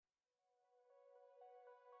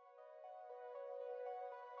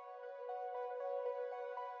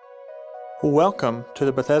Welcome to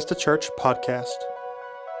the Bethesda Church podcast.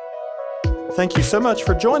 Thank you so much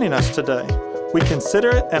for joining us today. We consider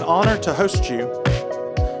it an honor to host you.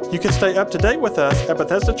 You can stay up to date with us at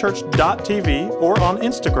BethesdaChurch.tv or on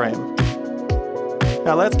Instagram.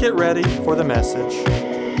 Now let's get ready for the message.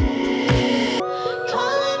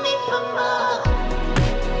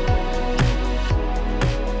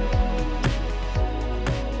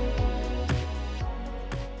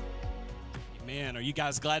 Are you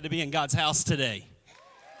guys glad to be in God's house today?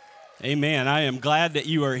 Amen. I am glad that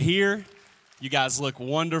you are here. You guys look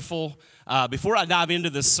wonderful. Before I dive into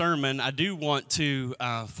the sermon, I do want to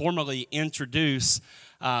formally introduce,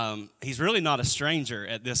 he's really not a stranger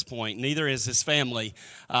at this point, neither is his family.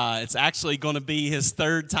 It's actually going to be his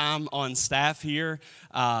third time on staff here.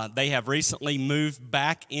 They have recently moved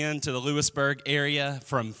back into the Lewisburg area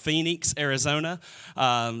from Phoenix, Arizona.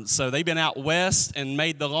 So they've been out west and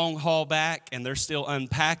made the long haul back, and they're still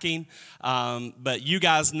unpacking. But you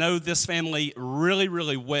guys know this family really,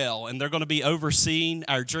 really well, and they're going to be overseeing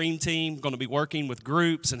our dream team, going to be working with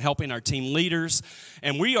groups and helping our team leaders.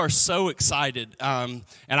 And we are so excited. And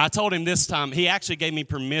I told him this time, he actually gave me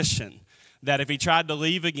permission that if he tried to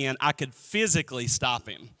leave again, I could physically stop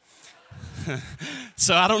him.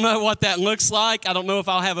 So I don't know what that looks like. I don't know if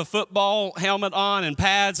I'll have a football helmet on and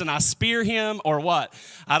pads and I spear him or what.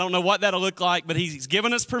 I don't know what that'll look like, but he's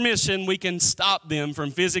given us permission. We can stop them from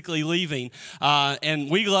physically leaving. And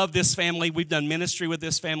we love this family. We've done ministry with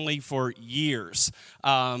this family for years.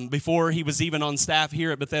 Before he was even on staff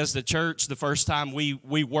here at Bethesda Church, the first time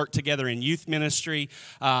we worked together in youth ministry,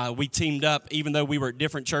 we teamed up. Even though we were at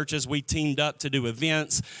different churches, we teamed up to do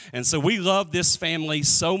events. And so we love this family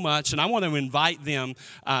so much. And I want to invite them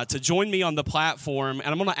to join me on the platform. And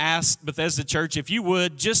I'm going to ask Bethesda Church, if you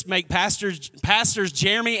would, just make Pastors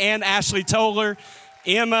Jeremy and Ashley Toller,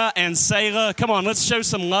 Emma and Selah. Come on, let's show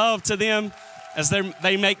some love to them as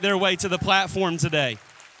they make their way to the platform today.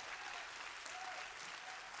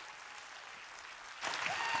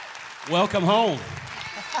 Welcome home.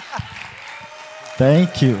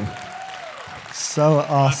 Thank you. So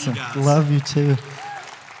awesome. Love you too.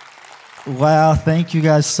 Wow, thank you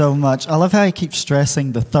guys so much. I love how he keeps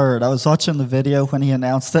stressing the third. I was watching the video when he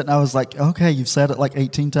announced it, and I was like, okay, you've said it like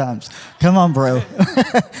 18 times. Come on, bro.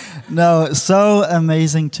 No, so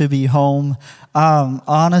amazing to be home.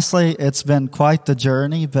 Honestly, it's been quite the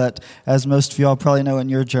journey, but as most of y'all probably know in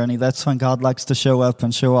your journey, that's when God likes to show up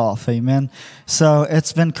and show off, amen? So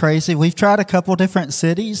it's been crazy. We've tried a couple different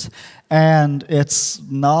cities, and it's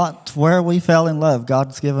not where we fell in love.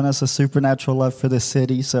 God's given us a supernatural love for this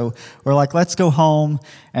city, so we're like, let's go home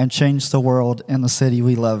and change the world in the city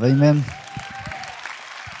we love, amen?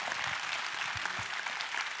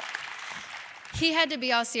 He had to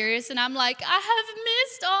be all serious, and I'm like, I have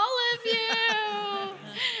missed all of you.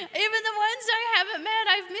 Even the ones I haven't met,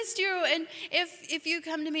 I've missed you. And if you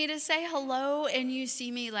come to me to say hello and you see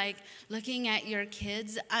me like looking at your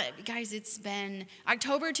kids, guys, it's been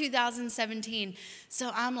October 2017. So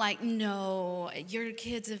I'm like, no, your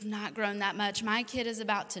kids have not grown that much. My kid is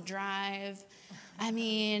about to drive. I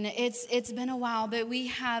mean, it's been a while, but we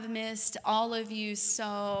have missed all of you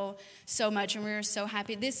so much, and we're so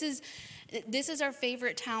happy. This is our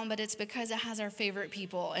favorite town, but it's because it has our favorite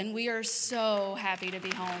people, and we are so happy to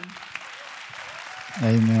be home.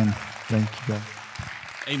 Amen. Thank you, God.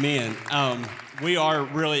 Amen. We are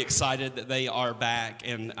really excited that they are back,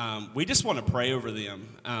 and we just want to pray over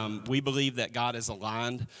them. We believe that God has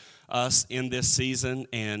aligned us in this season,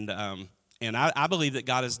 and I believe that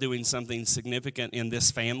God is doing something significant in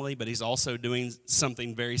this family, but he's also doing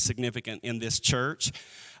something very significant in this church.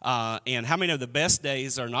 And how many know the best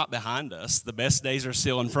days are not behind us? The best days are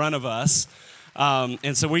still in front of us.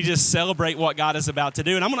 And so we just celebrate what God is about to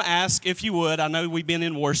do. And I'm going to ask, if you would, I know we've been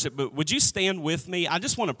in worship, but would you stand with me? I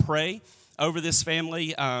just want to pray over this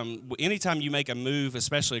family. Anytime you make a move,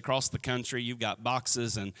 especially across the country, you've got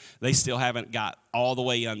boxes and they still haven't got all the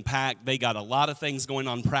way unpacked. They got a lot of things going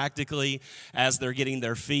on practically as they're getting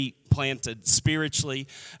their feet planted spiritually.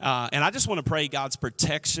 And I just want to pray God's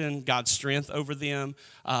protection, God's strength over them,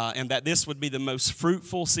 and that this would be the most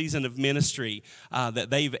fruitful season of ministry that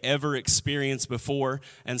they've ever experienced before.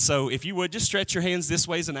 And so if you would, just stretch your hands this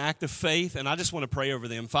way as an act of faith, and I just want to pray over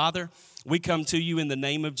them. Father, we come to you in the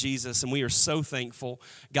name of Jesus, and we are so thankful,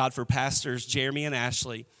 God, for Pastors Jeremy and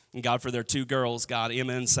Ashley. And God, for their two girls, God,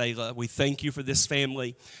 Emma and Selah, we thank you for this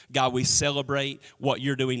family. God, we celebrate what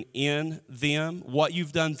you're doing in them, what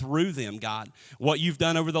you've done through them, God, what you've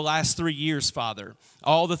done over the last 3 years, Father.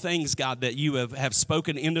 All the things, God, that you have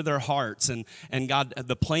spoken into their hearts, and God,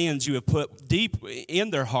 the plans you have put deep in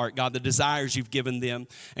their heart, God, the desires you've given them.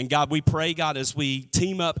 And God, we pray, God, as we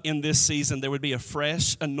team up in this season, there would be a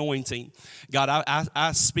fresh anointing. God,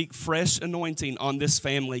 I speak fresh anointing on this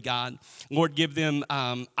family, God. Lord, give them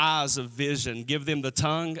eyes of vision. Give them the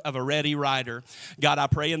tongue of a ready writer. God, I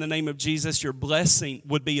pray in the name of Jesus, your blessing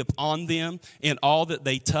would be upon them in all that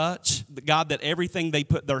they touch. God, that everything they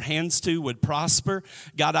put their hands to would prosper.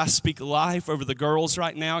 God, I speak life over the girls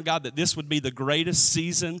right now. God, that this would be the greatest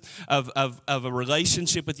season of a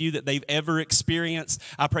relationship with you that they've ever experienced.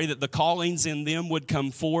 I pray that the callings in them would come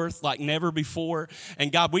forth like never before.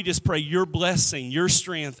 And God, we just pray your blessing, your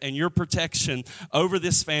strength, and your protection over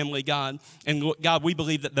this family, God. And God, we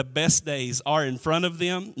believe that the best days are in front of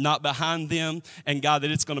them, not behind them. And God,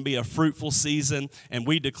 that it's going to be a fruitful season. And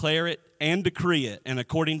we declare it and decree it. And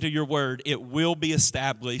according to your word, it will be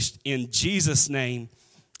established in Jesus' name.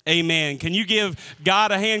 Amen. Can you give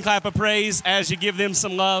God a hand clap of praise as you give them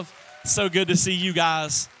some love? So good to see you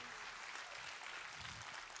guys.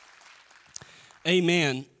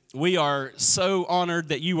 Amen. We are so honored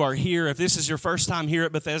that you are here. If this is your first time here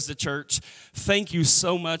at Bethesda Church, thank you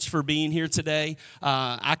so much for being here today.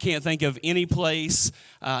 I can't think of any place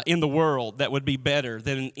in the world that would be better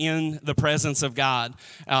than in the presence of God.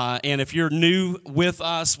 And if you're new with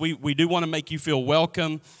us, we do want to make you feel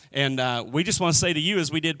welcome. And we just want to say to you,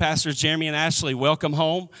 as we did Pastors Jeremy and Ashley, welcome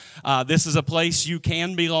home. This is a place you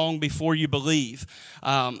can belong before you believe.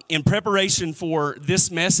 In preparation for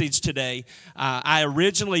this message today, I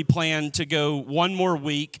originally planned to go one more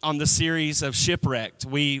week on the series of Shipwrecked.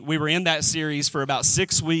 We were in that series for about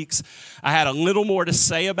 6 weeks. I had a little more to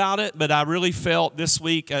say about it, but I really felt this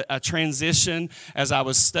week a transition as I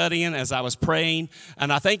was studying, as I was praying.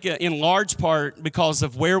 And I think in large part because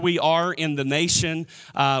of where we are in the nation,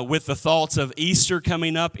 with the thoughts of Easter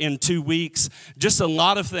coming up in 2 weeks, just a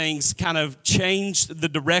lot of things kind of changed the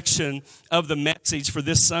direction of the message for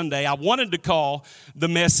this Sunday. I wanted to call the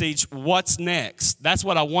message, What's Next? That's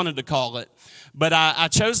what I wanted to call it. But I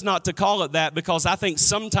chose not to call it that because I think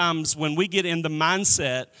sometimes when we get in the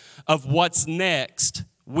mindset of what's next,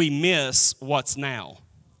 we miss what's now.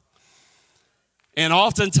 And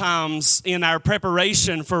oftentimes in our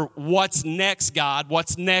preparation for what's next, God,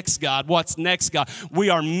 what's next, God, what's next, God, we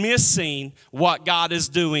are missing what God is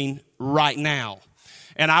doing right now.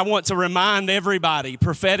 And I want to remind everybody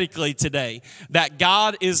prophetically today that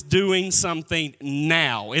God is doing something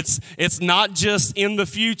now. It's not just in the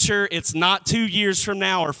future. It's not 2 years from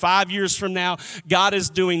now or 5 years from now. God is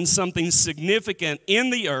doing something significant in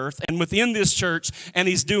the earth and within this church, and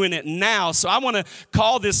he's doing it now. So I want to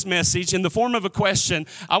call this message in the form of a question.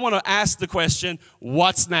 I want to ask the question,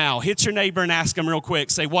 what's now? Hit your neighbor and ask him real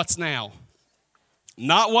quick. Say, what's now?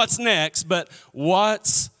 Not what's next, but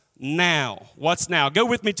what's now. What's now? Go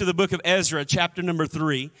with me to the book of Ezra, chapter number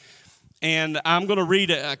 3. And I'm going to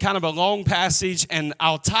read a kind of a long passage, and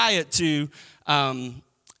I'll tie it to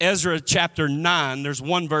Ezra chapter 9. There's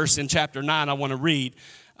one verse in chapter 9 I want to read.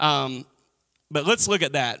 But let's look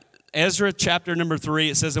at that. Ezra chapter number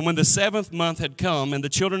 3, it says, And when the 7th month had come, and the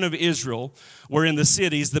children of Israel were in the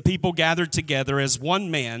cities, the people gathered together as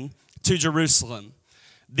one man to Jerusalem.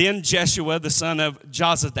 Then Jeshua, the son of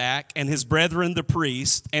Jozadak, and his brethren the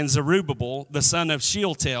priests, and Zerubbabel, the son of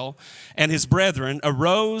Shealtiel, and his brethren,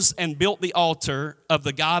 arose and built the altar of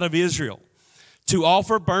the God of Israel to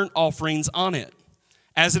offer burnt offerings on it,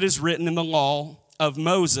 as it is written in the law of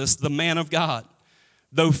Moses, the man of God.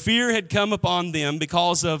 Though fear had come upon them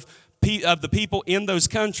because of the people in those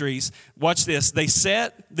countries, watch this, they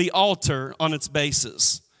set the altar on its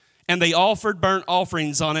basis, and they offered burnt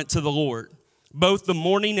offerings on it to the Lord. Both the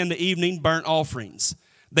morning and the evening burnt offerings.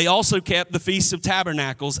 They also kept the Feast of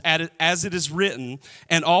Tabernacles as it is written,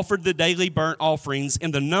 and offered the daily burnt offerings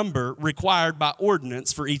in the number required by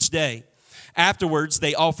ordinance for each day. Afterwards,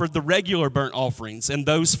 they offered the regular burnt offerings and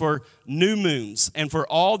those for new moons and for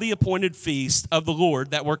all the appointed feasts of the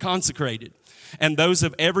Lord that were consecrated, and those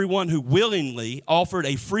of everyone who willingly offered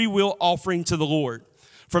a freewill offering to the Lord.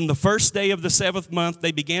 From the first day of the 7th month,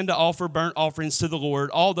 they began to offer burnt offerings to the Lord,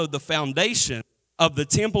 although the foundation of the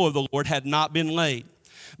temple of the Lord had not been laid.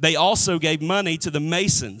 They also gave money to the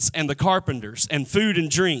masons and the carpenters, and food and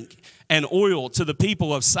drink, and oil to the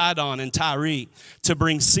people of Sidon and Tyre, to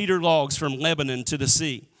bring cedar logs from Lebanon to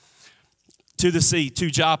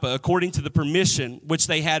Joppa, according to the permission which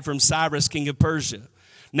they had from Cyrus, king of Persia.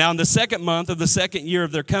 Now in the 2nd month of the 2nd year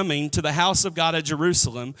of their coming to the house of God at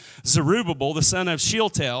Jerusalem, Zerubbabel the son of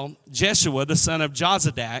Shealtiel, Jeshua the son of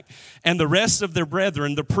Jozadak, and the rest of their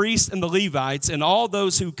brethren, the priests and the Levites, and all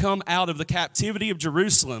those who come out of the captivity of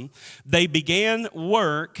Jerusalem, they began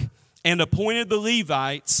work and appointed the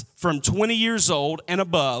Levites from 20 years old and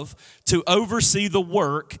above to oversee the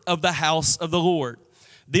work of the house of the Lord.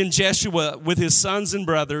 Then Jeshua with his sons and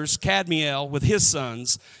brothers, Kadmiel with his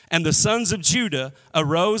sons, and the sons of Judah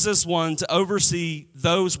arose as one to oversee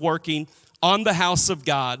those working on the house of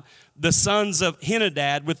God, the sons of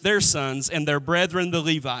Henadad with their sons and their brethren the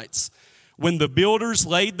Levites. When the builders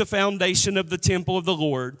laid the foundation of the temple of the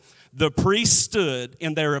Lord, the priests stood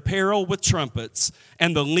in their apparel with trumpets,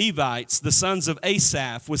 and the Levites, the sons of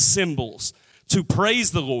Asaph, with cymbals, to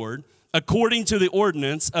praise the Lord according to the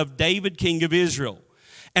ordinance of David king of Israel.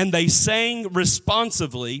 And they sang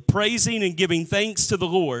responsively, praising and giving thanks to the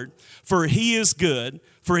Lord, for he is good,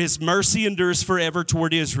 for his mercy endures forever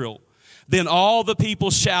toward Israel. Then all the people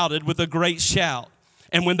shouted with a great shout.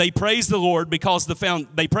 And when they praised the Lord because the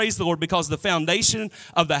foundation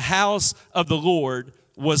of the house of the Lord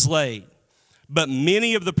was laid. But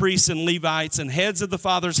many of the priests and Levites and heads of the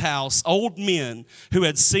father's house, old men who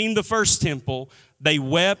had seen the first temple, they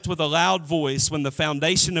wept with a loud voice when the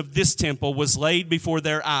foundation of this temple was laid before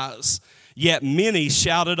their eyes. Yet many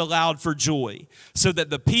shouted aloud for joy, so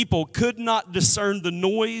that the people could not discern the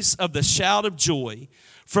noise of the shout of joy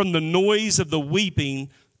from the noise of the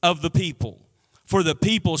weeping of the people. For the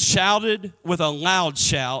people shouted with a loud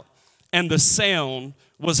shout, and the sound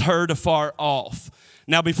was heard afar off.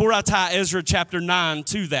 Now, before I tie Ezra chapter 9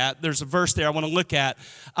 to that, there's a verse there I want to look at.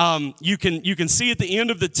 You can see at the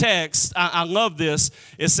end of the text, I love this.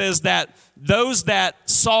 It says that those that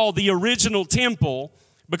saw the original temple,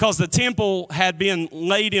 because the temple had been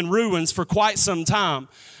laid in ruins for quite some time,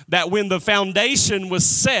 that when the foundation was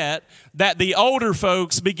set, that the older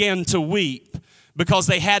folks began to weep because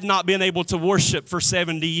they had not been able to worship for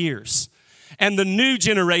 70 years. And the new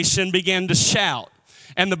generation began to shout.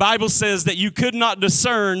 And the Bible says that you could not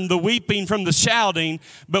discern the weeping from the shouting,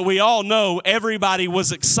 but we all know everybody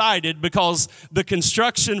was excited because the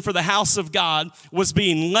construction for the house of God was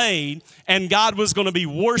being laid, and God was going to be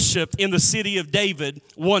worshiped in the city of David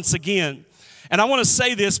once again. And I want to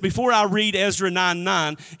say this before I read Ezra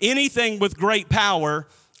 9:9. Anything with great power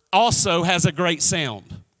also has a great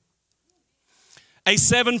sound. A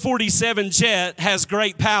 747 jet has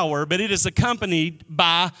great power, but it is accompanied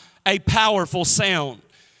by a powerful sound.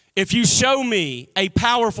 If you show me a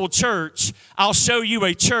powerful church, I'll show you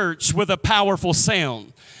a church with a powerful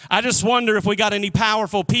sound. I just wonder if we got any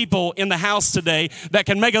powerful people in the house today that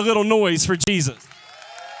can make a little noise for Jesus.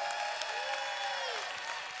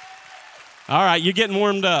 All right, you're getting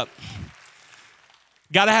warmed up.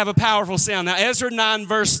 Got to have a powerful sound. Now, Ezra 9,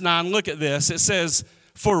 verse 9, look at this. It says,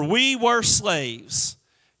 "For we were slaves,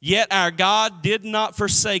 yet our God did not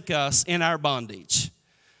forsake us in our bondage.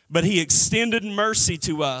 But he extended mercy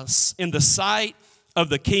to us in the sight of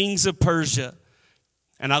the kings of Persia."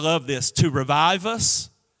 And I love this, "to revive us,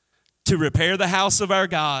 to repair the house of our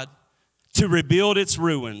God, to rebuild its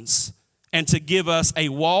ruins, and to give us a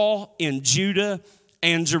wall in Judah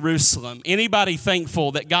and Jerusalem." Anybody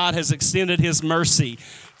thankful that God has extended his mercy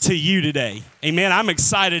to you today? Amen. I'm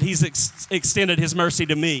excited he's extended his mercy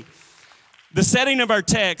to me. The setting of our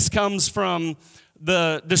text comes from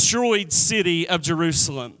the destroyed city of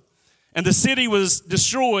Jerusalem. And the city was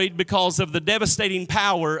destroyed because of the devastating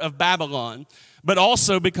power of Babylon, but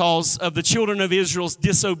also because of the children of Israel's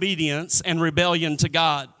disobedience and rebellion to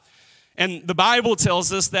God. And the Bible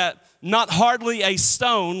tells us that not hardly a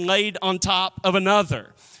stone laid on top of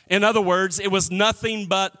another. In other words, it was nothing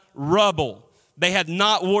but rubble. They had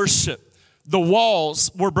not worshiped. The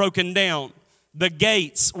walls were broken down. The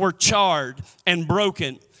gates were charred and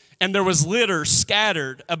broken. And there was litter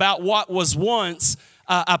scattered about what was once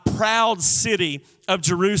a proud city of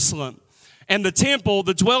Jerusalem. And the temple,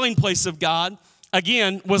 the dwelling place of God,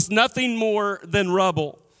 again, was nothing more than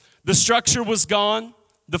rubble. The structure was gone.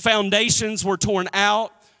 The foundations were torn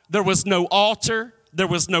out. There was no altar. There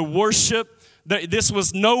was no worship. This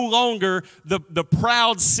was no longer the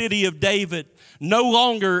proud city of David, no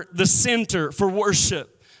longer the center for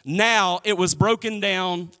worship. Now it was broken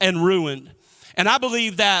down and ruined. And I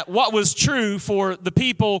believe that what was true for the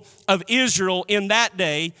people of Israel in that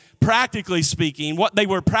day, practically speaking, what they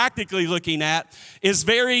were practically looking at is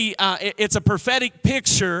it's a prophetic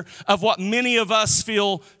picture of what many of us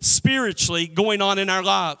feel spiritually going on in our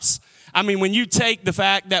lives. I mean, when you take the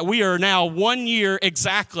fact that we are now 1 year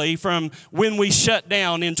exactly from when we shut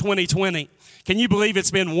down in 2020, Can you believe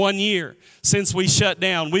it's been 1 year since we shut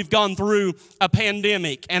down? We've gone through a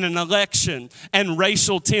pandemic and an election and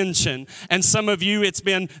racial tension. And some of you, it's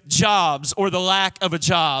been jobs or the lack of a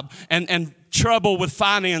job and trouble with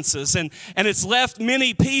finances. And it's left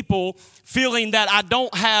many people feeling that I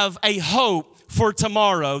don't have a hope for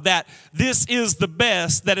tomorrow, that this is the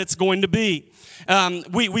best that it's going to be.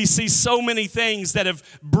 We see so many things that have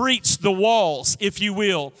breached the walls, if you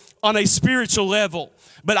will, on a spiritual level.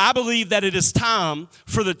 But I believe that it is time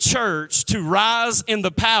for the church to rise in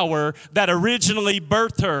the power that originally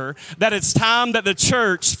birthed her, that it's time that the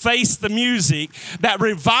church face the music, that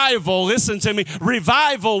revival, listen to me,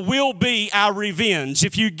 revival will be our revenge.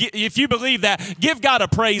 If you believe that, give God a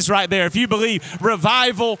praise right there. If you believe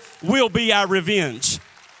revival will be our revenge.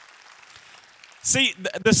 See,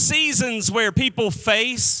 the seasons where people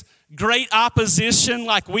face great opposition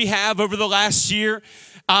like we have over the last year,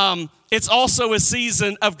 it's also a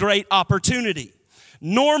season of great opportunity.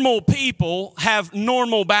 Normal people have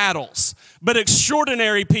normal battles, but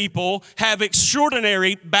extraordinary people have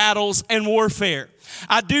extraordinary battles and warfare.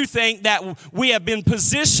 I do think that we have been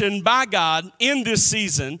positioned by God in this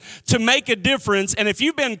season to make a difference. And if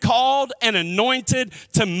you've been called and anointed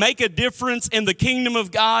to make a difference in the kingdom of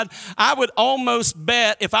God, I would almost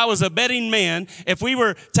bet, if I was a betting man, if we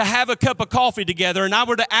were to have a cup of coffee together and I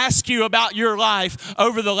were to ask you about your life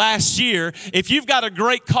over the last year, if you've got a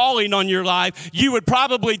great calling on your life, you would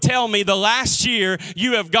probably tell me the last year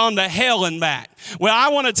you have gone to hell and back. Well, I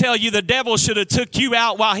want to tell you the devil should have took you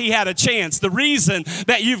out while he had a chance. The reason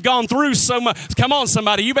that you've gone through so much, come on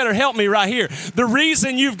somebody, you better help me right here. The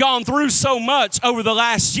reason you've gone through so much over the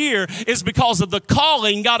last year is because of the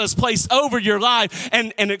calling God has placed over your life.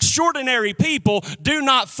 And extraordinary people do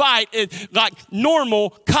not fight like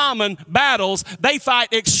normal, common battles. They fight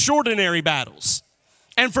extraordinary battles.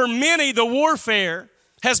 And for many, the warfare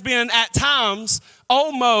has been at times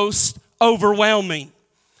almost overwhelming.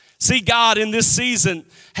 See, God in this season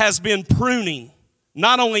has been pruning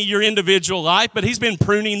not only your individual life, but he's been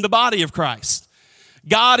pruning the body of Christ.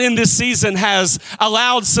 God in this season has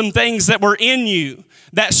allowed some things that were in you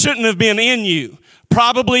that shouldn't have been in you.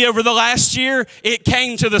 Probably over the last year, it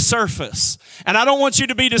came to the surface. And I don't want you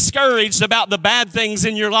to be discouraged about the bad things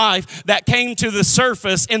in your life that came to the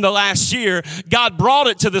surface in the last year. God brought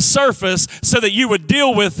it to the surface so that you would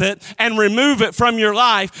deal with it and remove it from your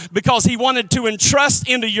life because he wanted to entrust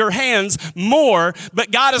into your hands more.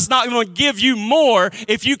 But God is not going to give you more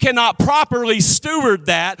if you cannot properly steward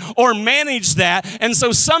that or manage that. And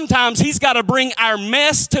so sometimes he's got to bring our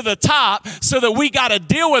mess to the top so that we got to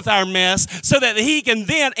deal with our mess so that he can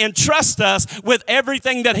then entrust us with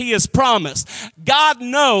everything that he has promised. God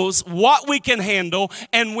knows what we can handle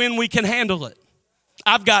and when we can handle it.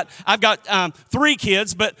 I've got 3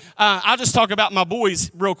 kids, but I'll just talk about my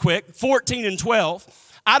boys real quick, 14 and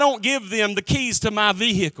 12. I don't give them the keys to my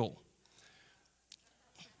vehicle.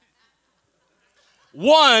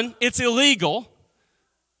 One, it's illegal,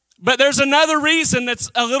 but there's another reason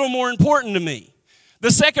that's a little more important to me.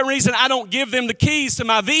 The second reason I don't give them the keys to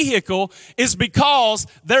my vehicle is because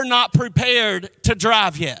they're not prepared to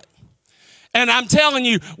drive yet. And I'm telling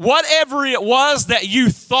you, whatever it was that you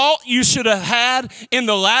thought you should have had in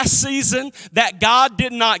the last season that God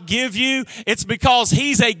did not give you, it's because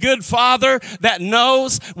he's a good father that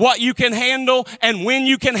knows what you can handle and when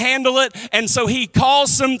you can handle it. And so he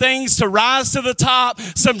calls some things to rise to the top,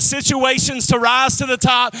 some situations to rise to the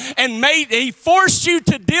top, and he forced you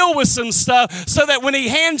to deal with some stuff so that when he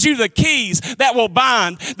hands you the keys that will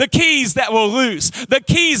bind, the keys that will loose, the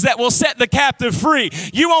keys that will set the captive free,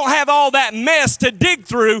 you won't have all that mess to dig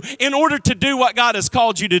through in order to do what God has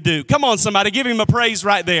called you to do. Come on, somebody, give him a praise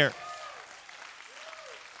right there.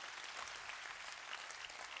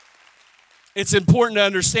 It's important to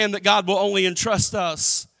understand that God will only entrust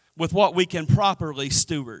us with what we can properly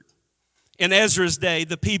steward. In Ezra's day,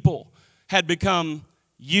 the people had become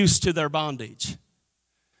used to their bondage.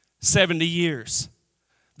 70 years.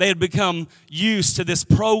 They had become used to this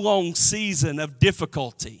prolonged season of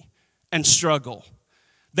difficulty and struggle.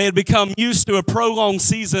 They had become used to a prolonged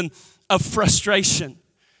season of frustration.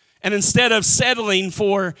 And instead of settling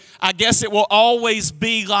for, I guess it will always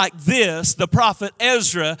be like this, the prophet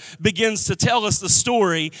Ezra begins to tell us the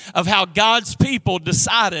story of how God's people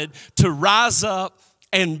decided to rise up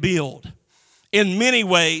and build. In many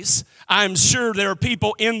ways, I'm sure there are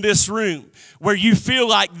people in this room where you feel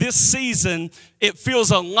like this season, it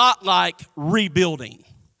feels a lot like rebuilding.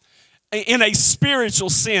 In a spiritual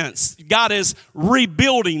sense, God is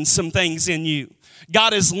rebuilding some things in you.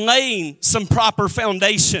 God is laying some proper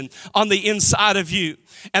foundation on the inside of you.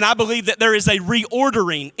 And I believe that there is a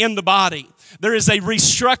reordering in the body. There is a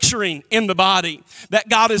restructuring in the body, that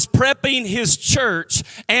God is prepping His church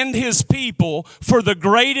and His people for the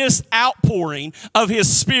greatest outpouring of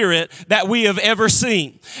His Spirit that we have ever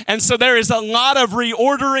seen. And so there is a lot of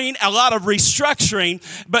reordering, a lot of restructuring,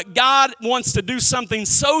 but God wants to do something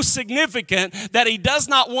so significant that He does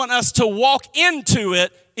not want us to walk into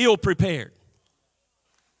it ill-prepared.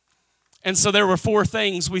 And so there were 4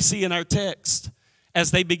 things we see in our text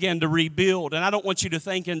as they began to rebuild. And I don't want you to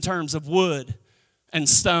think in terms of wood and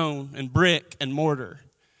stone and brick and mortar.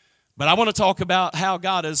 But I want to talk about how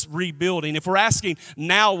God is rebuilding. If we're asking,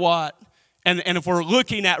 now what? And if we're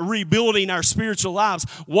looking at rebuilding our spiritual lives,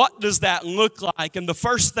 what does that look like? And the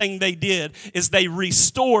first thing they did is they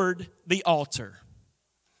restored the altar.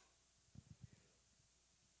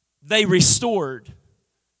 They restored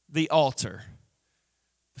the altar.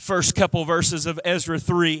 The first couple verses of Ezra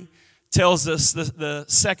 3 tells us the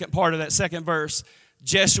second part of that second verse.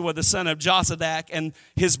 Jeshua the son of Josadak and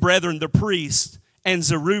his brethren the priests, and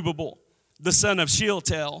Zerubbabel the son of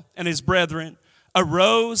Shealtiel and his brethren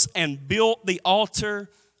arose and built the altar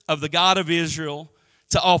of the God of Israel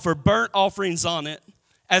to offer burnt offerings on it,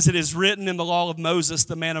 as it is written in the law of Moses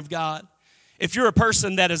the man of God. If you're a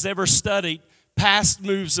person that has ever studied past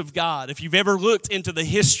moves of God, if you've ever looked into the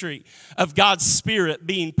history of God's Spirit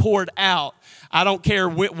being poured out, I don't care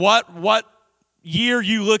what year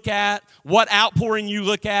you look at, what outpouring you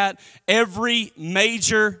look at, every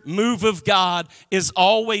major move of God is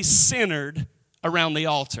always centered around the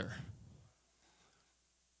altar.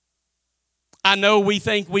 I know we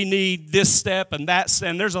think we need this step and that step,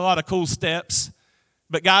 and there's a lot of cool steps,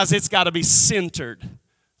 but guys, it's got to be centered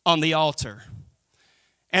on the altar.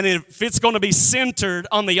 And if it's going to be centered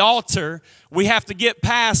on the altar, we have to get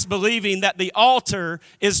past believing that the altar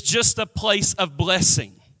is just a place of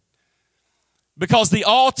blessing. Because the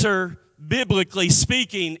altar, biblically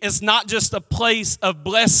speaking, is not just a place of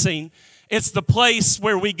blessing, it's the place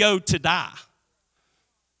where we go to die.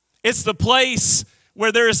 It's the place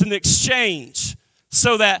where there is an exchange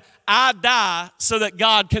so that I die so that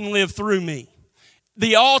God can live through me.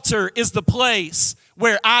 The altar is the place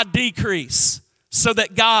where I decrease so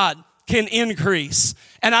that God can increase.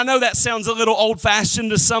 And I know that sounds a little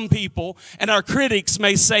old-fashioned to some people, and our critics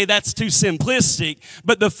may say that's too simplistic,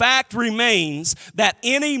 but the fact remains that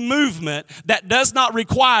any movement that does not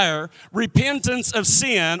require repentance of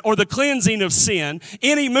sin or the cleansing of sin,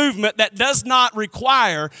 any movement that does not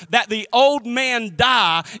require that the old man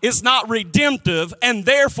die is not redemptive and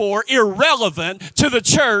therefore irrelevant to the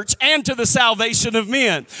church and to the salvation of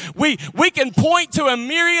men. We can point to a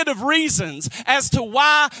myriad of reasons as to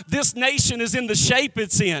why this nation is in the shape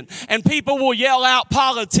it's in. And people will yell out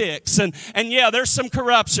politics and yeah, there's some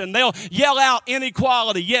corruption. They'll yell out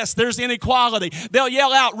inequality. Yes, there's inequality. They'll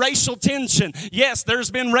yell out racial tension. Yes,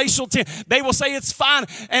 there's been racial tension. They will say it's fine.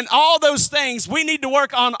 And all those things, we need to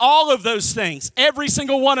work on all of those things, every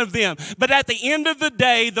single one of them. But at the end of the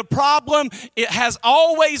day, the problem, it has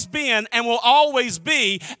always been and will always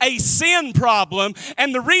be a sin problem.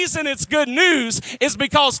 And the reason it's good news is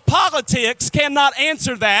because politics cannot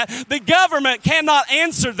answer that. The government cannot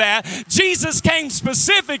answer that. Jesus came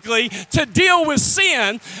specifically to deal with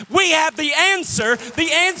sin. We have the answer. The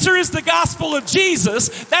answer is the gospel of Jesus.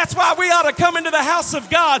 That's why we ought to come into the house of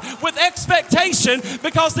God with expectation,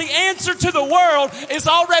 because the answer to the world is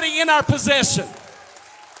already in our possession.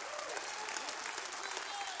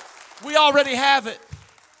 We already have it.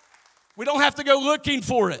 We don't have to go looking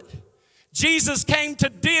for it. Jesus came to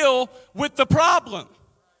deal with the problem.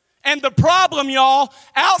 And the problem, y'all,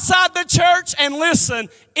 outside the church and listen,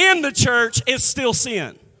 in the church, is still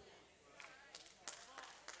sin.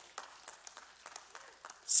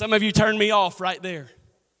 Some of you turned me off right there.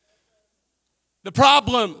 The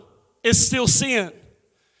problem is still sin.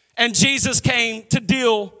 And Jesus came to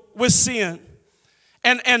deal with sin.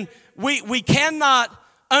 And we cannot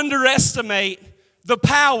underestimate the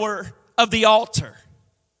power of the altar.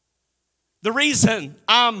 The reason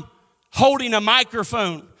I'm holding a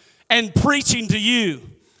microphone and preaching to you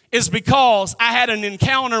is because I had an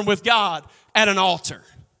encounter with God at an altar.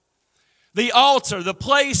 The altar, the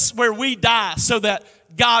place where we die so that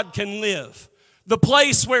God can live. The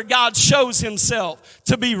place where God shows himself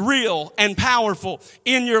to be real and powerful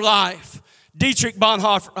in your life. Dietrich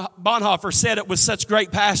Bonhoeffer said it with such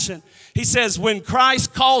great passion. He says, when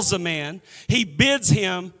Christ calls a man, he bids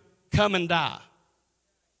him come and die.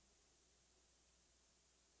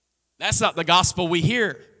 That's not the gospel we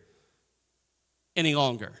hear any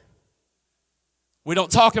longer. We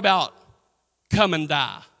don't talk about come and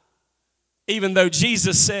die Even though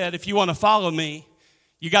Jesus said, if you want to follow me,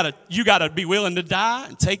 you gotta be willing to die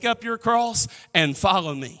and take up your cross and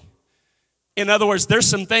follow me. In other words, there's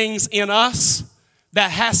some things in us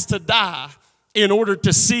that has to die in order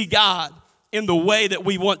to see God in the way that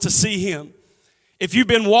we want to see him. If you've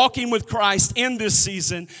been walking with Christ in this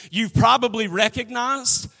season, you've probably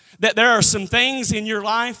recognized that there are some things in your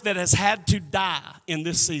life that has had to die in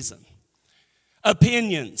this season.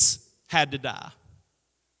 Opinions had to die.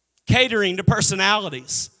 Catering to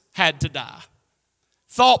personalities had to die.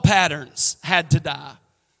 Thought patterns had to die.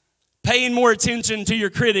 Paying more attention to your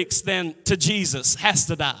critics than to Jesus has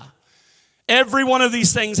to die. Every one of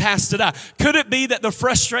these things has to die. Could it be that the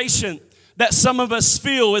frustration that some of us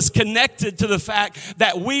feel is connected to the fact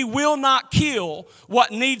that we will not kill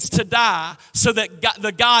what needs to die so that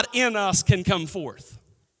the God in us can come forth?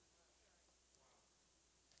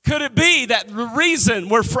 Could it be that the reason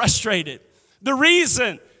we're frustrated, the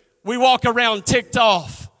reason we walk around ticked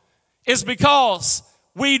off, is because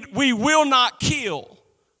we will not kill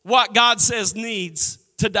what God says needs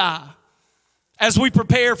to die? As we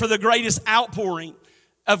prepare for the greatest outpouring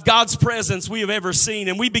of God's presence we have ever seen,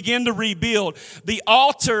 and we begin to rebuild, the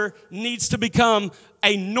altar needs to become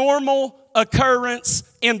a normal occurrence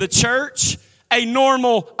in the church, a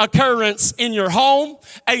normal occurrence in your home,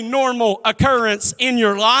 a normal occurrence in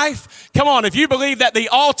your life. Come on, if you believe that the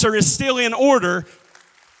altar is still in order,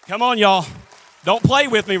 come on, y'all. Don't play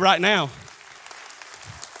with me right now.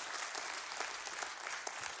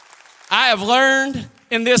 I have learned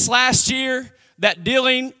in this last year that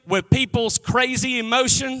dealing with people's crazy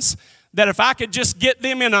emotions, that if I could just get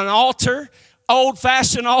them in an altar,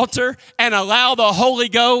 old-fashioned altar, and allow the Holy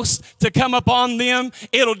Ghost to come upon them,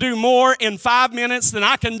 it'll do more in 5 minutes than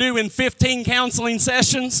I can do in 15 counseling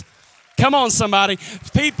sessions. Come on, somebody.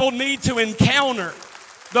 People need to encounter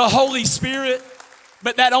the Holy Spirit,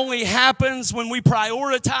 but that only happens when we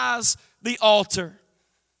prioritize the altar.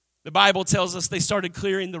 The Bible tells us they started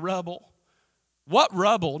clearing the rubble. What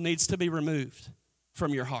rubble needs to be removed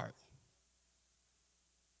from your heart?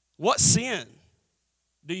 What sin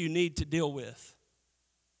do you need to deal with?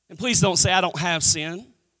 And please don't say, I don't have sin.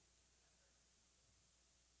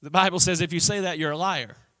 The Bible says if you say that, you're a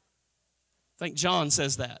liar. I think John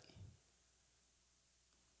says that.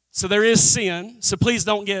 So there is sin. So please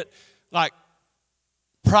don't get like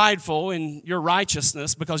prideful in your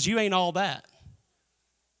righteousness, because you ain't all that.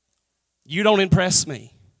 You don't impress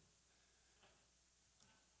me.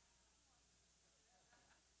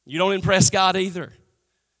 You don't impress God either.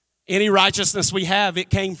 Any righteousness we have, it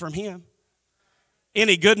came from him.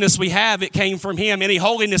 Any goodness we have, it came from him. Any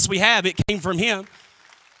holiness we have, it came from him.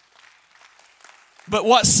 But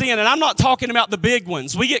what sin? And I'm not talking about the big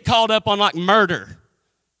ones. We get caught up on like murder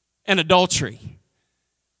and adultery.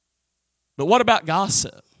 But what about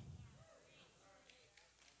gossip?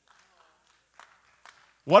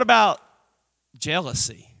 What about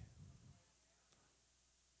jealousy?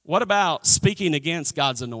 What about speaking against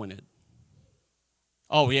God's anointed?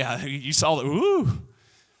 Oh, yeah, you saw that. Woo.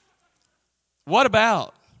 What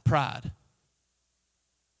about pride?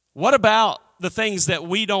 What about the things that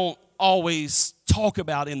we don't always talk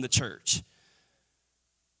about in the church?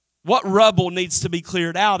 What rubble needs to be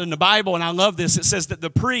cleared out? In the Bible, and I love this, it says that the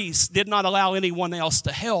priests did not allow anyone else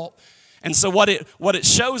to help. And so what it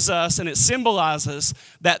shows us, and it symbolizes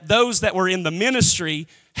that those that were in the ministry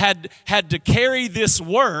had to carry this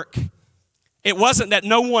work. It wasn't that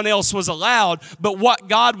no one else was allowed, but what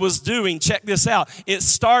God was doing, check this out, it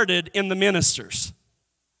started in the ministers.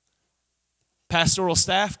 Pastoral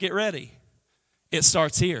staff, get ready. It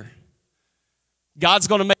starts here. God's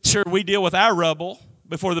going to make sure we deal with our rubble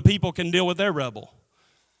before the people can deal with their rubble.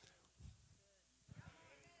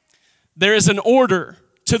 There is an order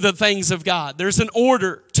to the things of God. There's an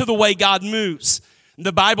order to the way God moves.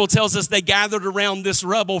 The Bible tells us they gathered around this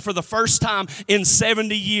rubble for the first time in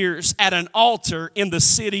 70 years at an altar in the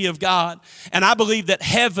city of God. And I believe that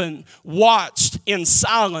heaven watched in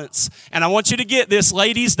silence. And I want you to get this,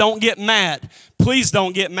 ladies, don't get mad. Please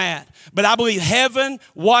don't get mad. But I believe heaven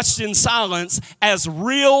watched in silence as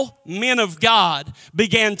real men of God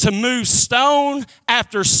began to move stone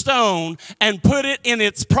after stone and put it in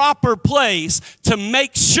its proper place to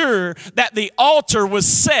make sure that the altar was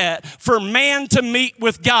set for man to meet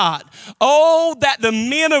with God. Oh, that the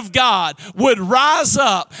men of God would rise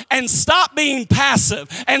up and stop being passive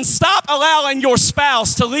and stop allowing your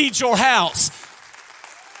spouse to lead your house.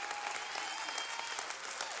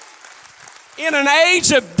 In an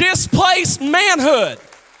age of displaced manhood,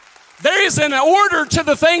 There is an order to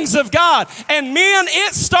the things of God. And men,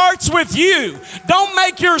 it starts with you. Don't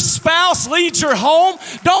make your spouse lead your home.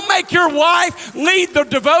 Don't make your wife lead the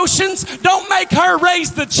devotions. Don't make her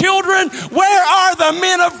raise the children. Where are the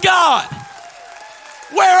men of God?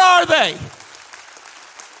 Where are they?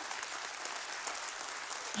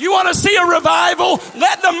 You want to see a revival?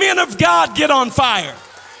 Let the men of God get on fire.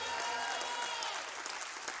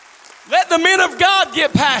 Let the men of God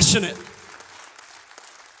get passionate.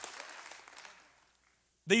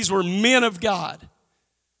 These were men of God.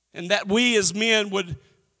 And that we as men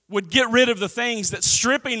would get rid of the things that's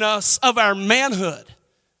stripping us of our manhood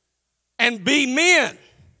and be men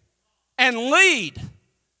and lead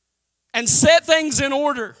and set things in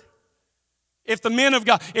order. If the men of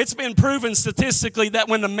God, it's been proven statistically that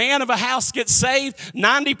when the man of a house gets saved,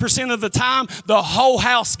 90% of the time, the whole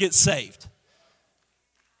house gets saved.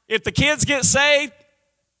 If the kids get saved,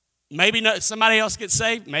 maybe not, somebody else gets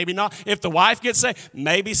saved, maybe not. If the wife gets saved,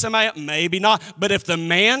 maybe somebody else, maybe not. But if the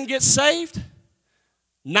man gets saved,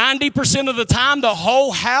 90% of the time, the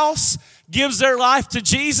whole house gives their life to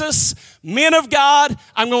Jesus. Men of God,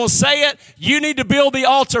 I'm going to say it, you need to build the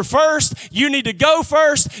altar first. You need to go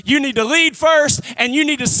first. You need to lead first. And you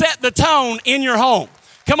need to set the tone in your home.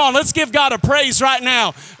 Come on, let's give God a praise right now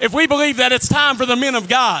if we believe that it's time for the men of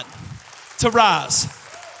God to rise.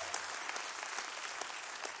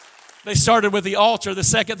 They started with the altar. The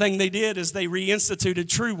second thing they did is they reinstituted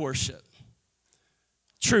true worship.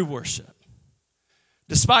 True worship.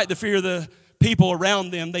 Despite the fear of the people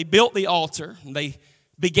around them, they built the altar and they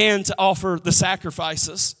began to offer the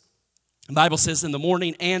sacrifices. The Bible says in the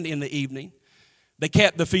morning and in the evening. They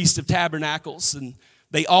kept the Feast of Tabernacles and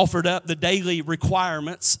they offered up the daily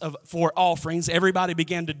requirements for offerings. Everybody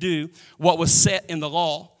began to do what was set in the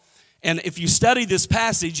law. And if you study this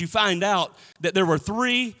passage, you find out that there were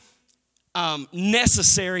three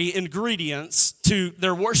necessary ingredients to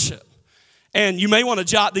their worship. And you may want to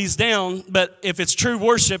jot these down, but if it's true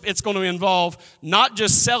worship, it's going to involve not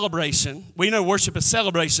just celebration. We know worship is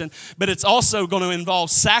celebration, but it's also going to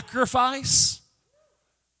involve sacrifice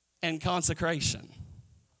and consecration.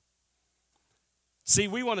 See,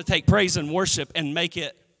 we want to take praise and worship and make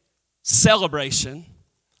it celebration,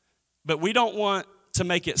 but we don't want to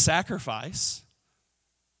make it sacrifice.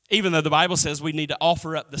 Even though the Bible says we need to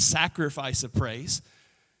offer up the sacrifice of praise.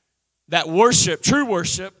 That worship, true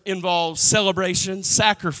worship, involves celebration,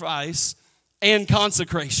 sacrifice, and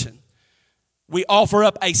consecration. We offer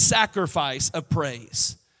up a sacrifice of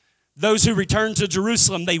praise. Those who returned to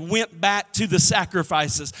Jerusalem, they went back to the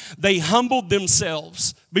sacrifices. They humbled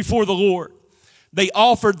themselves before the Lord. They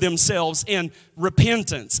offered themselves in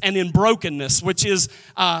repentance and in brokenness, which is,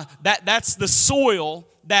 that's the soil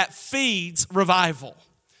that feeds revival.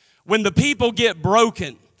 When the people get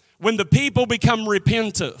broken, when the people become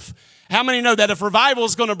repentive, how many know that if revival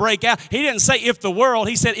is going to break out, he didn't say if the world,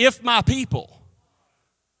 he said if my people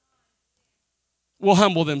will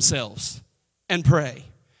humble themselves and pray.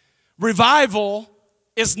 Revival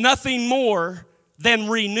is nothing more than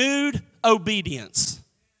renewed obedience.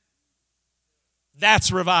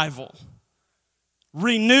 That's revival.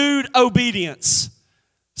 Renewed obedience.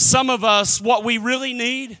 Some of us, what we really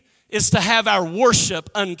need is to have our worship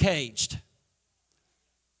uncaged.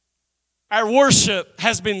 Our worship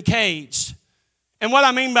has been caged. And what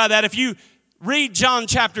I mean by that, if you read John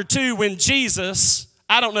chapter 2, when Jesus,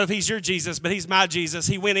 I don't know if he's your Jesus, but he's my Jesus,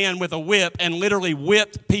 he went in with a whip and literally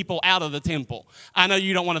whipped people out of the temple. I know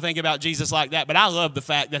you don't want to think about Jesus like that, but I love the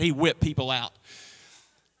fact that he whipped people out.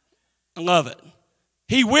 I love it.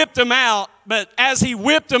 He whipped them out, but as he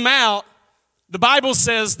whipped them out, the Bible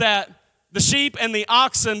says that the sheep and the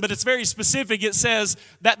oxen, but it's very specific. It says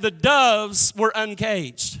that the doves were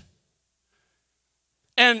uncaged.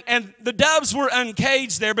 And the doves were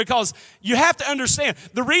uncaged there because you have to understand,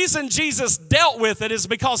 the reason Jesus dealt with it is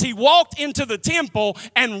because he walked into the temple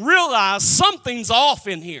and realized something's off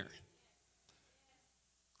in here.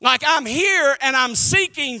 Like I'm here and I'm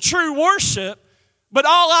seeking true worship, but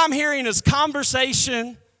all I'm hearing is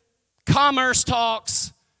conversation, commerce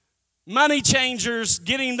talks, money changers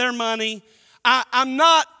getting their money. I'm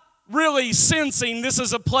not really sensing this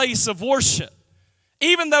is a place of worship.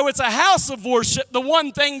 Even though it's a house of worship, the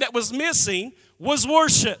one thing that was missing was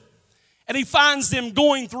worship. And he finds them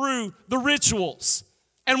going through the rituals.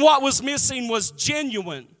 And what was missing was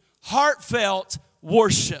genuine, heartfelt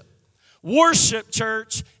worship. Worship,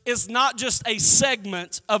 church, is not just a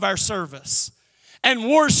segment of our service. And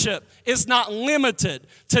worship is not limited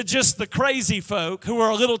to just the crazy folk who are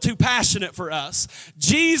a little too passionate for us.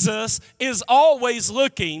 Jesus is always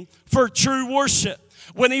looking for true worship.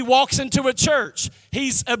 When he walks into a church,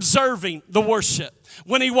 he's observing the worship.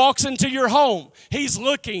 When he walks into your home, he's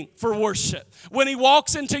looking for worship. When he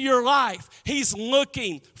walks into your life, he's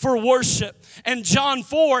looking for worship. And John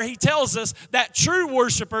 4, he tells us that true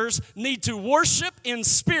worshipers need to worship in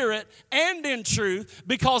spirit and in truth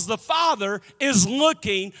because the Father is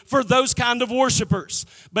looking for those kind of worshipers.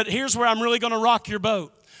 But here's where I'm really going to rock your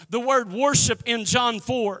boat. The word worship in John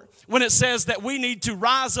 4, when it says that we need to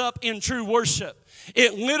rise up in true worship,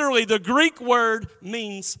 it literally, the Greek word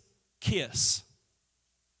means kiss.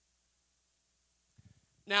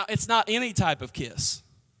 Now, it's not any type of kiss.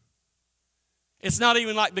 It's not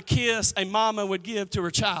even like the kiss a mama would give to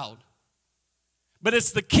her child. But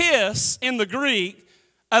it's the kiss in the Greek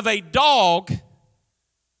of a dog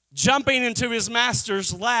jumping into his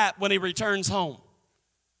master's lap when he returns home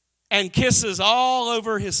and kisses all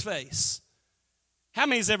over his face. How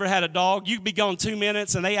many's ever had a dog? You'd be gone 2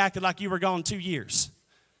 minutes and they acted like you were gone 2 years,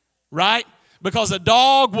 right? Because a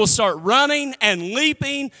dog will start running and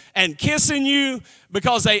leaping and kissing you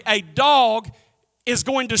because a dog is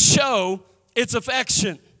going to show its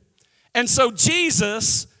affection. And so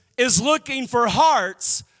Jesus is looking for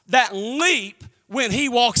hearts that leap when he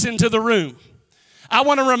walks into the room. I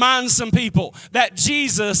want to remind some people that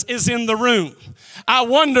Jesus is in the room. I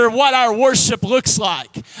wonder what our worship looks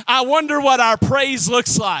like. I wonder what our praise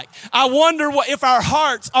looks like. I wonder if our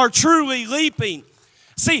hearts are truly leaping.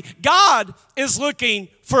 See, God is looking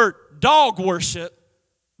for dog worship,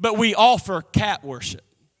 but we offer cat worship.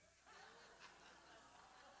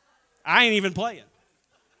 I ain't even playing.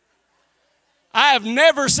 I have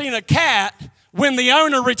never seen a cat, when the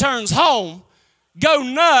owner returns home, go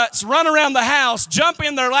nuts, run around the house, jump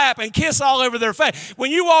in their lap, and kiss all over their face.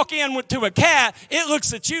 When you walk in to a cat, it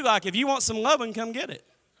looks at you like, if you want some loving, come get it.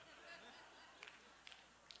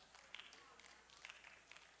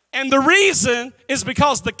 And the reason is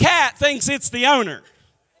because the cat thinks it's the owner.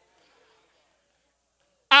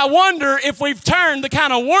 I wonder if we've turned the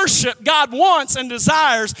kind of worship God wants and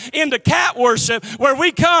desires into cat worship, where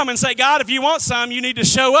we come and say, God, if you want some, you need to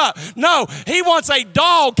show up. No, he wants a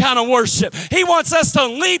dog kind of worship. He wants us to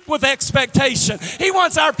leap with expectation. He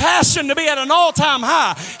wants our passion to be at an all-time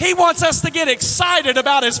high. He wants us to get excited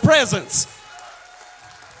about his presence.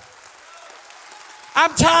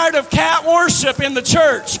 I'm tired of cat worship in the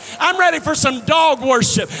church. I'm ready for some dog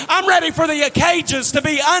worship. I'm ready for the cages to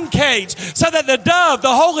be uncaged so that the dove,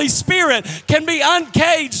 the Holy Spirit, can be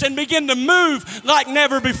uncaged and begin to move like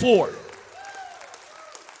never before.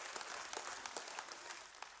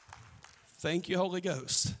 Thank you, Holy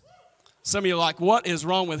Ghost. Some of you are like, what is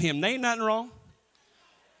wrong with him? There ain't nothing wrong.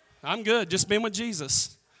 I'm good. Just been with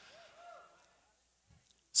Jesus.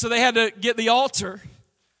 So they had to get the altar.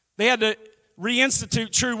 They had to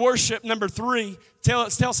reinstitute true worship. Number 3, tell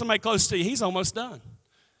somebody close to you, he's almost done.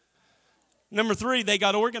 Number 3, they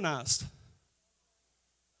got organized.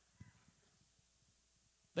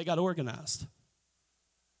 They got organized.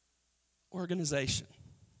 Organization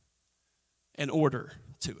and order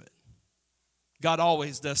to it. God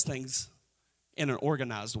always does things in an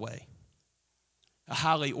organized way, a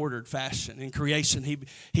highly ordered fashion. In creation,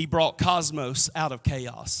 he brought cosmos out of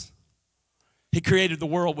chaos. He created the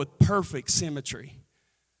world with perfect symmetry.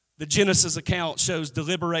 The Genesis account shows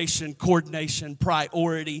deliberation, coordination,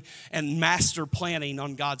 priority, and master planning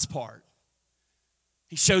on God's part.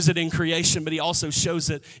 He shows it in creation, but he also shows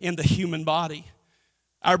it in the human body.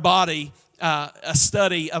 Our body, a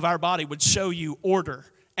study of our body would show you order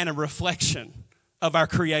and a reflection of our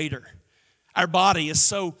Creator. Our body is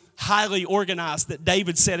so highly organized that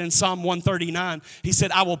David said in Psalm 139, he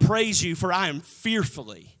said, I will praise you, for I am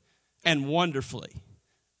fearfully and wonderfully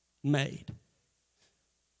made.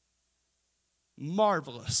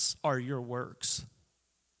 Marvelous are your works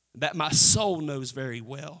that my soul knows very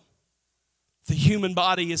well. The human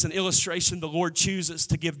body is an illustration the Lord chooses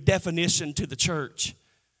to give definition to the church.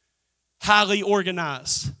 Highly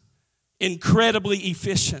organized, incredibly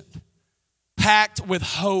efficient, packed with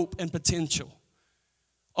hope and potential.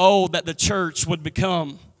 Oh, that the church would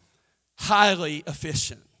become highly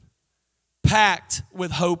efficient, packed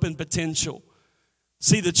with hope and potential.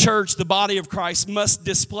 See, the church, the body of Christ, must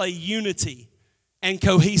display unity and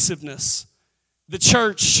cohesiveness. The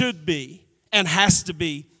church should be and has to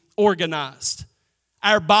be organized.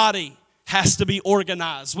 Our body has to be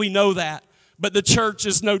organized. We know that. But the church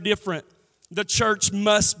is no different. The church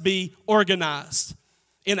must be organized.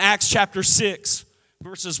 In Acts chapter 6,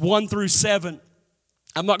 verses 1 through 7,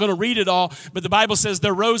 I'm not going to read it all, but the Bible says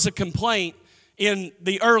there rose a complaint in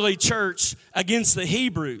the early church against the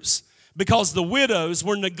Hebrews because the widows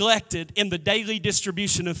were neglected in the daily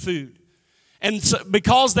distribution of food. And so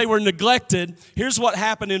because they were neglected, here's what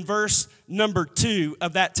happened in verse number 2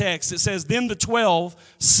 of that text. It says, "Then the 12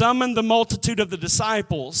 summoned the multitude of the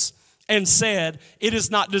disciples and said, 'It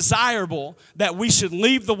is not desirable that we should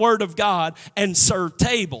leave the word of God and serve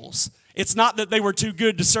tables.'" It's not that they were too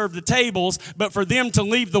good to serve the tables, but for them to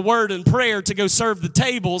leave the word and prayer to go serve the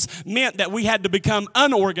tables meant that we had to become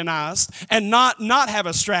unorganized and not have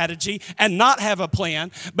a strategy and not have a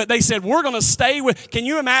plan. But they said, we're going to stay with, can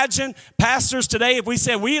you imagine pastors today if we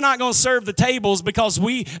said, we're not going to serve the tables because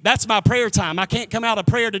that's my prayer time. I can't come out of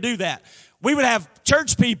prayer to do that. We would have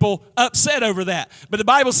church people upset over that. But the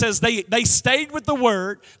Bible says they stayed with the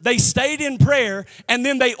word, they stayed in prayer, and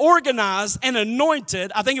then they organized and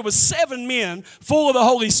anointed, I think it was 7 men full of the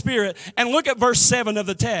Holy Spirit. And look at verse 7 of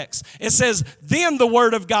the text. It says, "Then the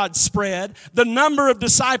word of God spread, the number of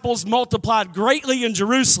disciples multiplied greatly in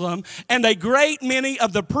Jerusalem, and a great many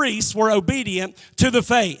of the priests were obedient to the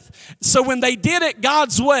faith." So when they did it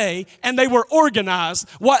God's way and they were organized,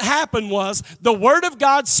 what happened was the word of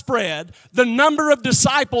God spread, the number of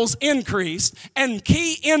disciples increased, and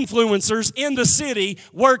key influencers in the city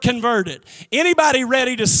were converted. Anybody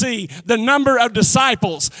ready to see the number of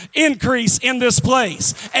disciples increase in this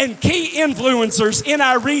place and key influencers in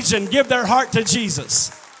our region give their heart to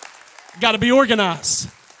Jesus? Got to be organized.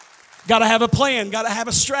 Got to have a plan. Got to have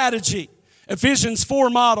a strategy. Ephesians 4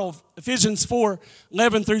 model, Ephesians 4,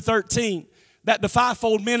 11 through 13, that the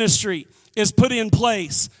fivefold ministry is put in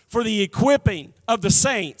place for the equipping of the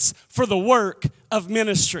saints for the work of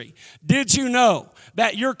ministry. Did you know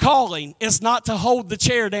that your calling is not to hold the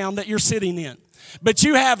chair down that you're sitting in? But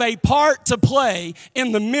you have a part to play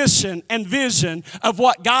in the mission and vision of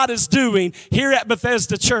what God is doing here at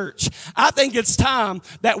Bethesda Church. I think it's time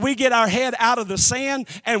that we get our head out of the sand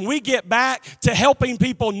and we get back to helping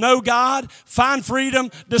people know God, find freedom,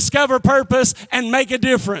 discover purpose, and make a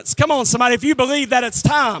difference. Come on, somebody, if you believe that it's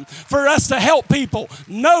time for us to help people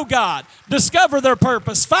know God, discover their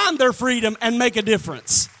purpose, find their freedom, and make a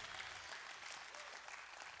difference.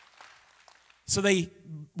 So they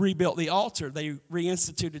rebuilt the altar. They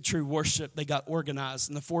reinstituted true worship. They got organized.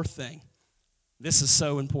 And the fourth thing, this is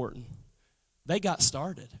so important, they got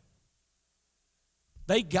started.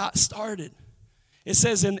 They got started. It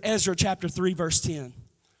says in Ezra chapter 3, verse 10,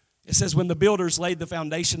 it says, "When the builders laid the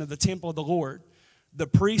foundation of the temple of the Lord, the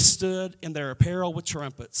priests stood in their apparel with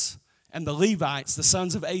trumpets, and the Levites, the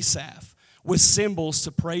sons of Asaph, with cymbals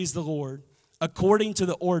to praise the Lord, according to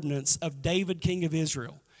the ordinance of David, king of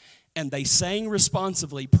Israel. And they sang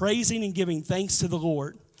responsively, praising and giving thanks to the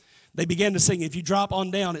Lord." They began to sing. If you drop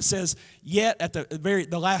on down, it says, "Yet," at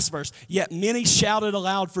the last verse, "Yet many shouted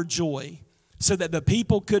aloud for joy, so that the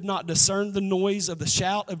people could not discern the noise of the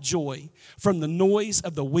shout of joy from the noise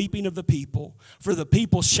of the weeping of the people. For the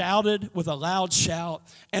people shouted with a loud shout,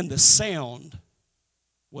 and the sound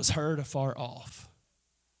was heard afar off."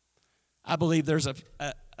 I believe there's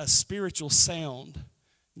a spiritual sound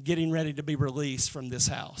getting ready to be released from this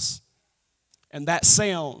house. And that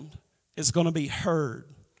sound is going to be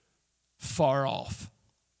heard far off.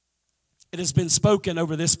 It has been spoken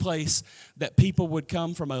over this place that people would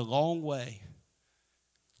come from a long way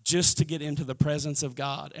just to get into the presence of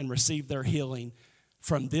God and receive their healing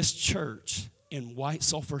from this church in White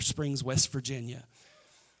Sulphur Springs, West Virginia.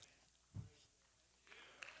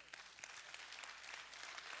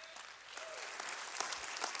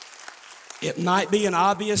 It might be an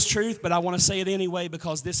obvious truth, but I want to say it anyway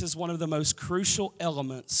because this is one of the most crucial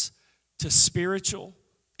elements to spiritual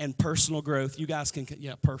and personal growth. You guys can,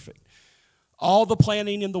 yeah, perfect. All the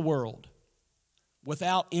planning in the world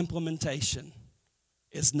without implementation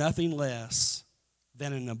is nothing less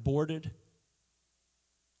than an aborted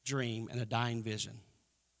dream and a dying vision.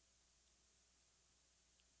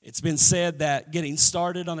 It's been said that getting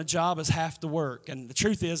started on a job is half the work. And the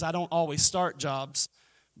truth is, I don't always start jobs.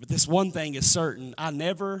 But this one thing is certain. I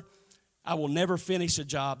will never finish a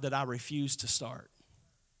job that I refuse to start.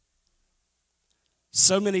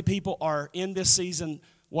 So many people are in this season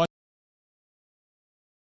watching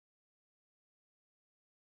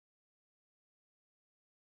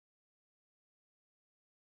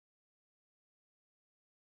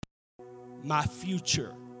my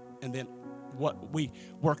future, and then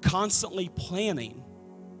we're constantly planning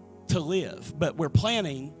to live, but we're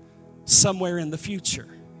planning somewhere in the future.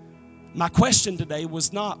 My question today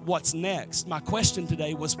was not what's next. My question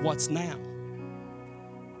today was what's now.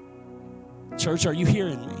 Church, are you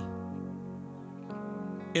hearing me?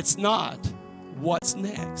 It's not what's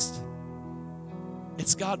next.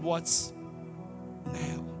 It's God, what's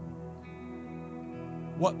now?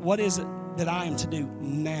 What is it that I am to do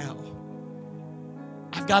now?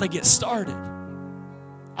 I've got to get started.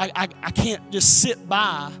 I can't just sit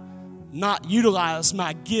by, not utilize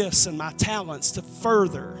my gifts and my talents to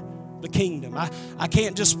further the kingdom. I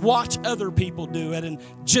can't just watch other people do it and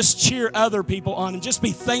just cheer other people on and just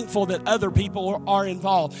be thankful that other people are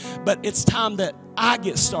involved. But it's time that I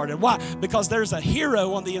get started. Why? Because there's a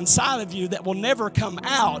hero on the inside of you that will never come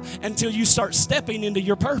out until you start stepping into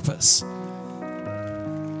your purpose.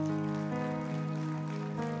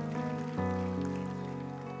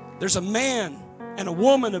 There's a man and a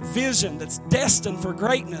woman of vision that's destined for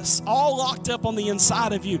greatness, all locked up on the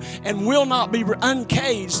inside of you and will not be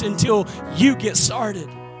uncaged until you get started.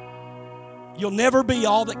 You'll never be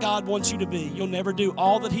all that God wants you to be. You'll never do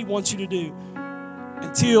all that He wants you to do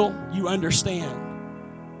until you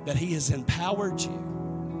understand that He has empowered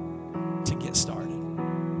you to get started.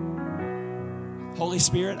 Holy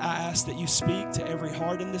Spirit, I ask that you speak to every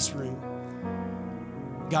heart in this room.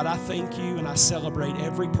 God, I thank you and I celebrate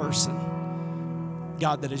every person,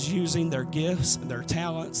 God, that is using their gifts and their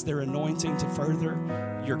talents, their anointing to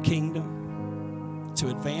further your kingdom, to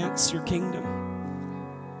advance your kingdom.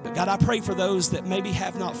 But God, I pray for those that maybe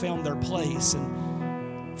have not found their place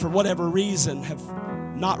and for whatever reason have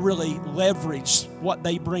not really leveraged what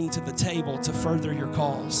they bring to the table to further your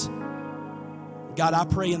cause. God, I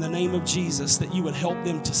pray in the name of Jesus that you would help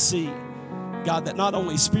them to see, God, that not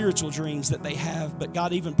only spiritual dreams that they have, but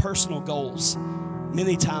God, even personal goals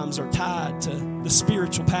many times are tied to the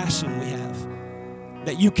spiritual passion we have.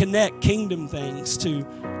 That you connect kingdom things to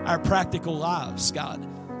our practical lives, God.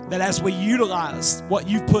 That as we utilize what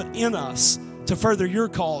you've put in us to further your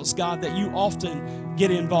cause, God, that you often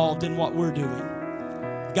get involved in what we're doing.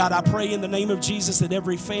 God, I pray in the name of Jesus that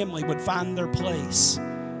every family would find their place.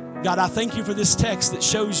 God, I thank you for this text that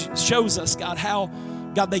shows us, God, how,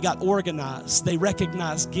 God, they got organized. They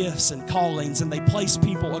recognized gifts and callings, and they placed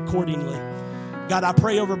people accordingly. God, I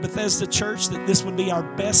pray over Bethesda Church that this would be our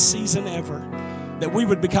best season ever, that we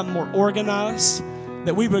would become more organized,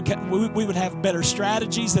 that we would have better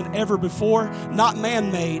strategies than ever before, not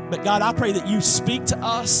man-made, but God, I pray that you speak to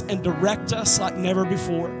us and direct us like never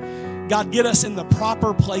before. God, get us in the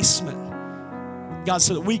proper placement, God,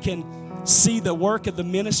 so that we can see the work of the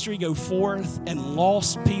ministry go forth and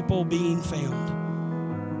lost people being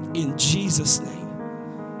found. In Jesus' name.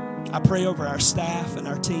 I pray over our staff and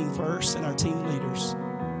our team first and our team leaders.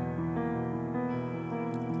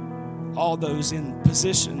 All those in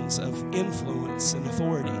positions of influence and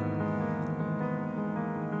authority.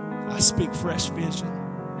 I speak fresh vision,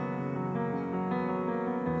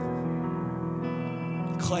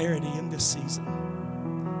 clarity in this season.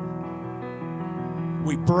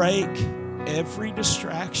 We break every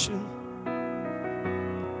distraction,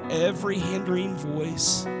 every hindering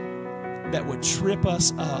voice that would trip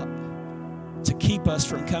us up to keep us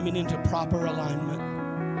from coming into proper alignment.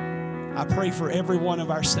 I pray for every one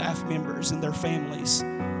of our staff members and their families.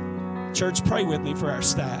 Church, pray with me for our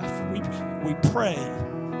staff. We pray,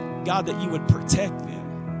 God, that you would protect them.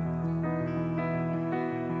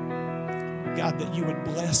 God, that you would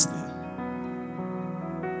bless them.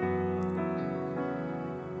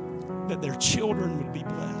 That their children would be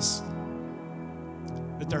blessed.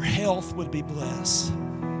 That their health would be blessed.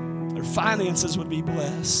 Their finances would be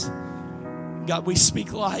blessed. God, we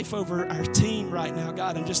speak life over our team right now,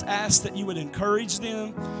 God, and just ask that you would encourage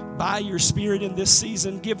them by your Spirit in this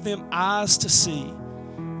season. Give them eyes to see.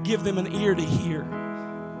 Give them an ear to hear.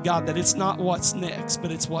 God, that it's not what's next,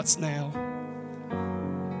 but it's what's now.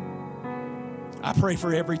 I pray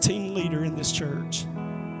for every team leader in this church.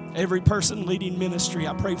 Every person leading ministry,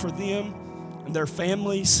 I pray for them and their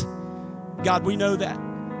families. God, we know that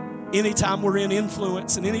anytime we're in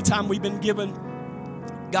influence and anytime we've been given,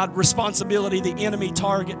 God, responsibility, the enemy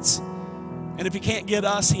targets. And if he can't get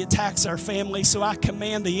us, he attacks our family. So I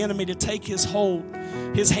command the enemy to take his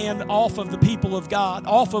hand off of the people of God,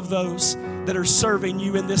 off of those that are serving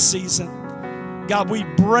you in this season. God, we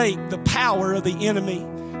break the power of the enemy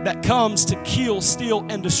that comes to kill, steal,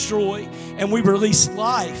 and destroy. And we release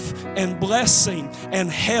life and blessing and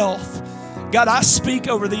health. God, I speak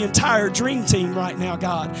over the entire dream team right now,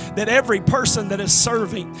 God, that every person that is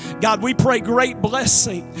serving, God, we pray great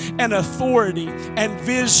blessing and authority and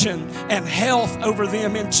vision and health over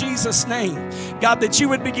them in Jesus' name. God, that you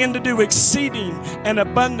would begin to do exceeding and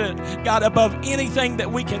abundant, God, above anything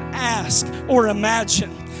that we can ask or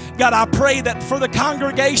imagine. God, I pray that for the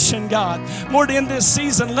congregation, God, Lord, in this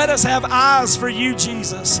season, let us have eyes for you,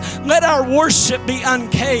 Jesus. Let our worship be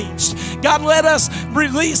uncaged. God, let us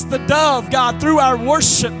release the dove, God, through our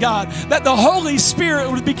worship, God, that the Holy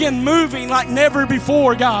Spirit would begin moving like never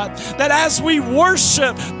before, God, that as we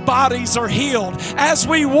worship, bodies are healed. As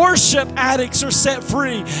we worship, addicts are set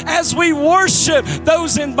free. As we worship,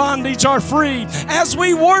 those in bondage are free. As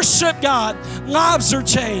we worship, God, lives are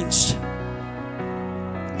changed.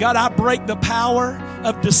 God, I break the power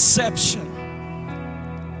of deception.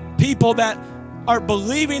 People that are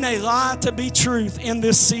believing a lie to be truth in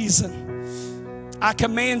this season, I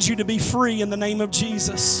command you to be free in the name of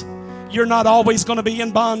Jesus. You're not always going to be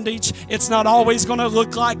in bondage. It's not always going to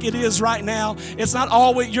look like it is right now.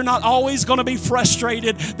 You're not always going to be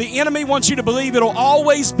frustrated. The enemy wants you to believe it'll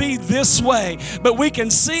always be this way. But we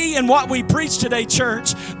can see in what we preach today,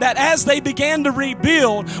 church, that as they began to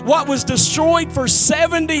rebuild, what was destroyed for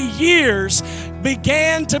 70 years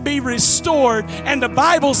began to be restored. And the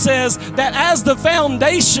Bible says that as the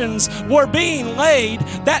foundations were being laid,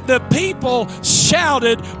 that the people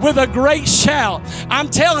shouted with a great shout. I'm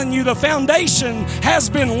telling you, the foundation has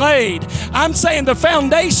been laid. I'm saying the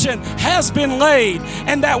foundation has been laid,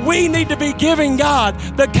 and that we need to be giving God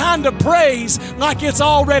the kind of praise like it's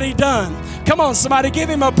already done. Come on, somebody, give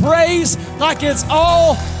him a praise like it's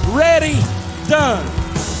already done.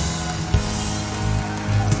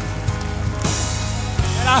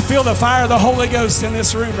 And I feel the fire of the Holy Ghost in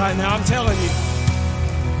this room right now. I'm telling you.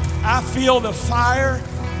 I feel the fire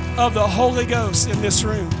of the Holy Ghost in this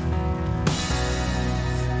room.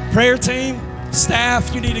 Prayer team,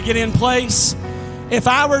 staff, you need to get in place. If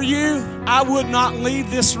I were you, I would not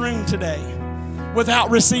leave this room today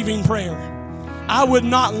without receiving prayer. I would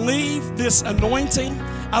not leave this anointing.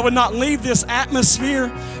 I would not leave this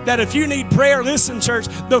atmosphere that if you need prayer, listen, church,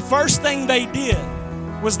 the first thing they did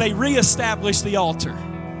was they reestablished the altar.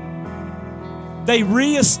 They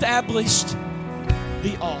reestablished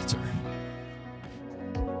the altar.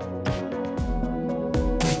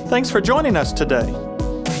 Thanks for joining us today.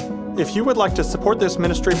 If you would like to support this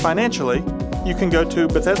ministry financially, you can go to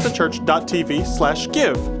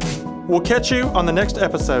BethesdaChurch.tv/give. We'll catch you on the next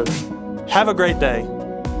episode. Have a great day.